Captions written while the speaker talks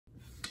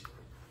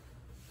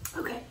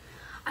Okay,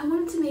 I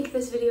wanted to make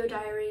this video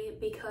diary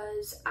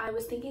because I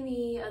was thinking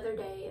the other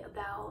day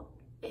about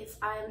if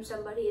I'm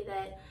somebody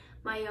that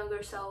my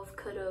younger self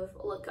could have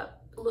looked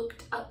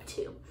up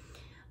to.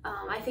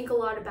 I think a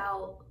lot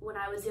about when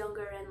I was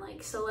younger and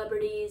like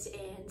celebrities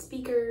and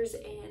speakers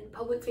and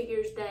public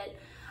figures that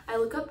I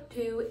looked up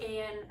to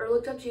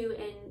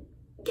and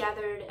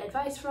gathered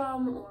advice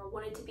from or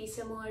wanted to be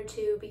similar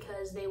to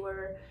because they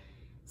were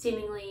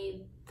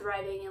seemingly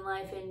thriving in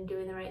life and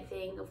doing the right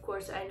thing. Of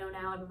course, I know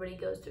now everybody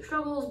goes through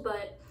struggles,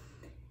 but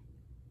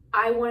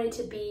I wanted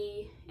to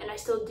be, and I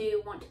still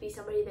do want to be,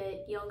 somebody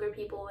that younger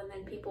people and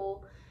then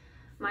people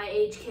my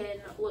age can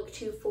look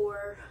to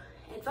for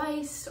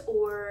advice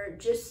or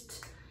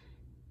just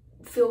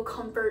feel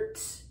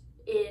comfort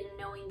in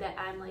knowing that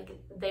I'm like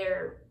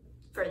there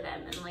for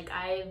them and like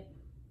I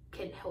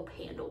can help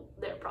handle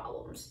their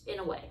problems in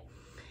a way.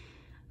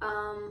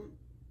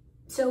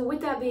 So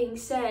with that being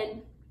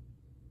said,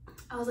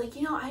 I was like,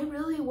 I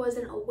really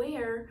wasn't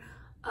aware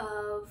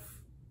of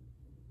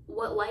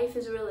what life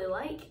is really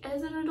like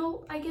as an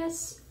adult, I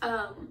guess.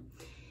 I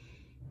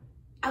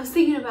was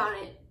thinking about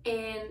it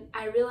and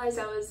I realized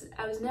I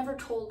was never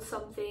told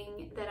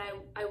something that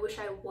I wish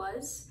I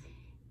was,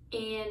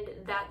 and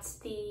that's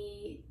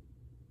the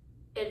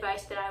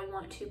advice that I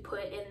want to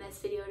put in this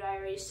video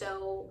diary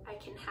so I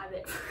can have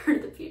it for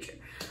the future.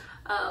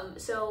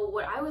 So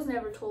what I was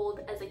never told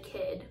as a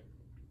kid,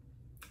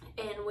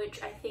 and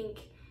which I think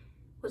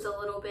was a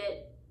little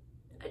bit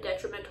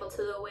detrimental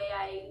to the way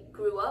I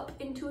grew up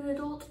into an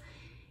adult,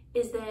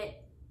 is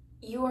that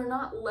you are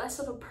not less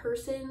of a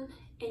person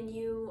and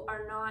you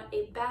are not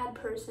a bad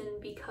person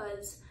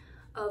because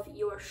of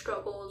your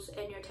struggles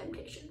and your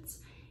temptations.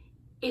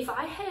 If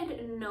I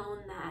had known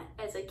that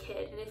as a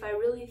kid, and if I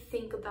really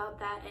think about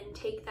that and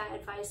take that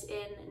advice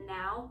in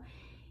now,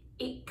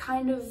 it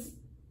kind of is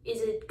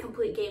it's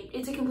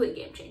a complete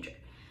game changer.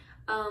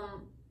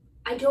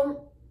 I don't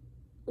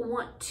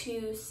want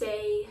to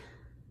say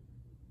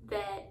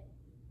that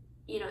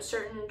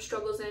certain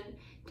struggles and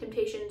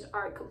temptations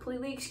are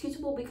completely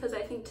excusable, because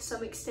I think to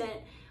some extent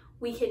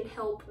we can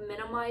help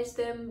minimize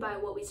them by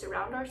what we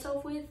surround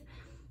ourselves with.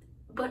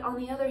 But on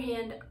the other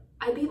hand,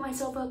 I beat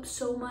myself up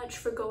so much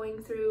for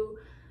going through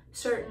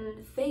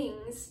certain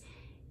things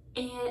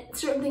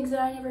that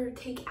I never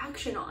take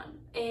action on,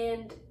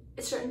 and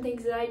certain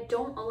things that I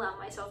don't allow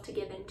myself to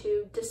give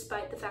into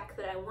despite the fact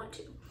that I want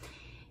to.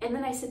 And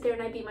then I sit there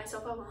and I beat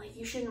myself up. I'm like,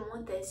 you shouldn't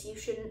want this, you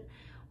shouldn't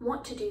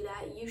want to do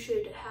that, you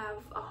should have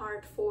a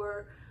heart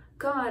for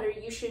God, or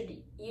you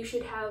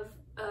should have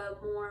a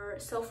more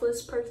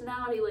selfless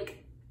personality,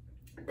 like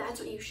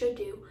that's what you should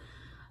do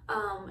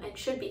and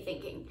should be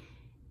thinking.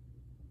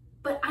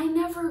 But I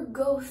never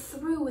go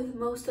through with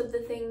most of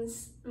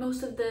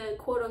the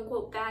quote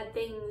unquote bad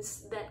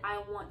things that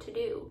I want to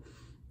do.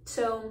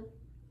 So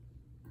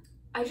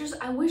I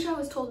wish I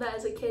was told that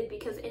as a kid,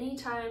 because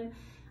anytime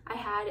I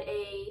had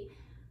a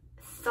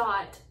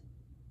thought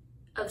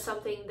of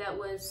something that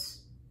was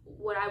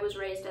what I was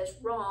raised as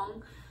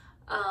wrong,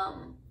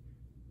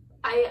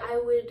 I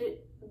would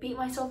beat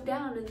myself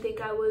down and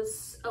think I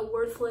was a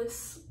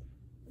worthless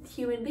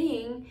human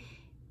being,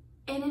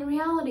 and in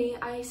reality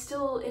I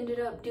still ended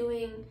up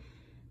doing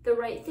the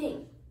right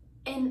thing.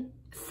 And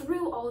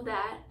through all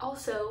that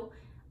also,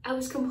 I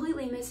was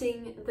completely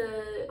missing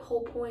the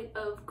whole point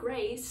of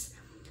grace,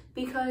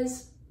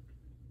 because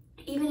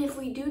even if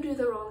we do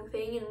the wrong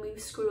thing and we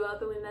screw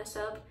up and we mess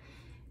up,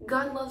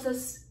 God loves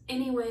us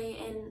anyway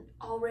and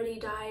already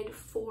died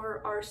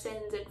for our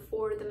sins and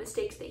for the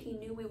mistakes that he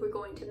knew we were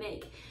going to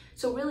make.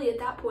 So really at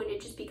that point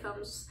it just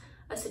becomes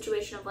a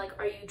situation of like,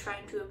 are you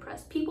trying to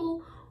impress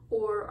people,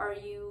 or are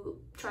you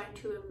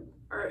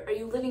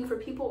living for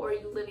people, or are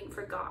you living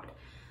for God?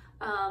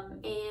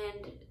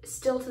 And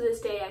still to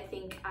this day I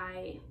think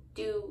I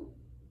do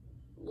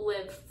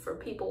live for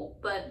people,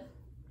 but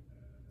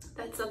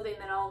that's something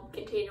that I'll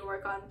continue to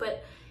work on.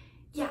 But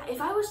yeah,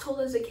 if I was told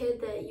as a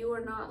kid that you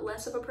are not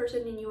less of a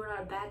person and you are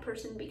not a bad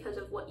person because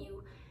of what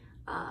you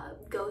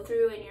go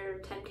through and your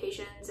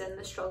temptations and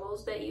the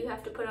struggles that you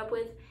have to put up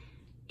with,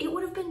 it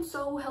would have been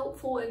so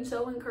helpful and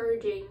so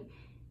encouraging.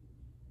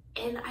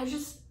 And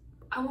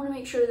I want to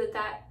make sure that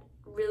that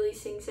really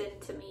sinks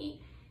into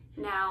me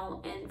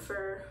now and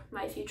for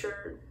my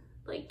future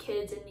like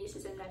kids and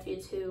nieces and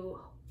nephews who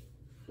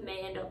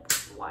may end up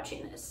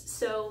watching this.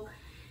 So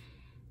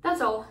that's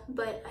all,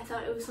 but I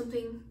thought it was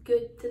something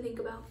good to think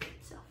about.